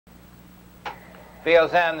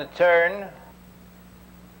Fails on the turn.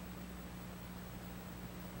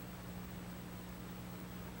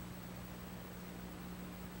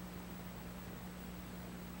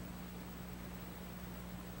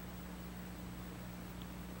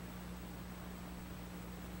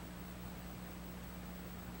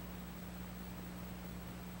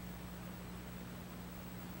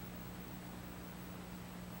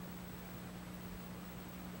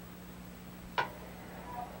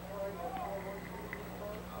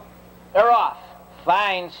 They're off.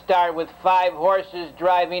 Fine start with 5 horses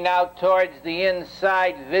driving out towards the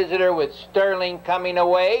inside. Visitor with Sterling coming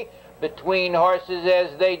away between horses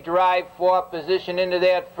as they drive for position into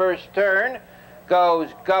that first turn. Goes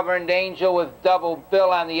Governed Angel with Double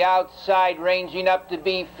Bill on the outside, ranging up to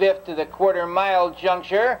be 5th to the quarter-mile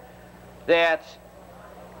juncture. That's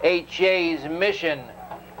H.A.'s Mission.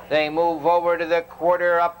 They move over to the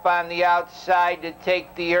quarter. Up on the outside to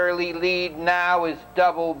take the early lead now is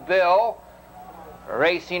Double Bill.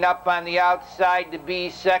 Racing up on the outside to be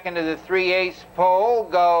 2nd to the 3/8 pole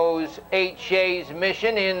goes H.A.'s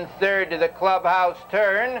Mission. In 3rd to the clubhouse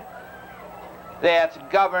turn. That's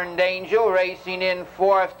Governed Angel. Racing in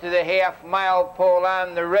 4th to the half-mile pole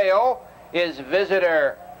on the rail is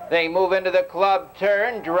Visitor. They move into the club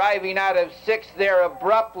turn. Driving out of 6th there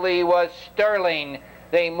abruptly was Sterling.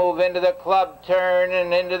 They move into the club turn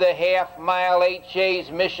and into the half-mile.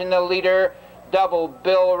 H.A.'s Mission, the leader. Double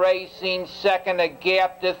Bill racing 2nd. A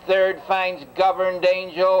gap to 3rd finds Governed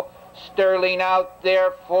Angel. Sterling out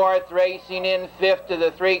there 4th. Racing in 5th to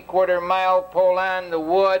the 3/4-mile pole on the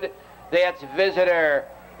wood. That's Visitor.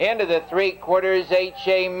 Into the 3/4,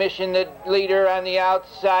 H.A. Mission, the leader on the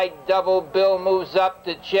outside. Double Bill moves up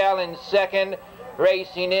to challenge 2nd.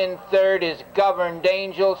 Racing in 3rd is Governed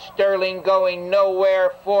Angel. Sterling going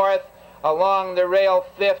nowhere 4th. Along the rail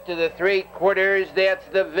 5th to the 3/4. That's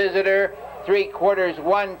the Visitor. 3/4,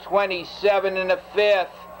 127 and a 5th.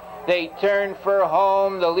 They turn for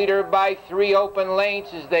home. The leader by 3 open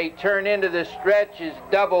lengths as they turn into the stretch is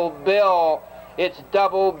Double Bill. It's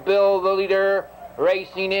Double Bill, the leader.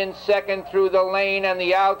 Racing in 2nd through the lane. On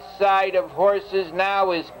the outside of horses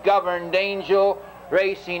now is Governed Angel.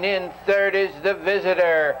 Racing in 3rd is the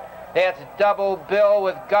Visitor. That's Double Bill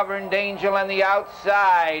with Governed Angel on the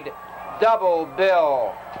outside. Double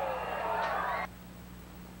Bill.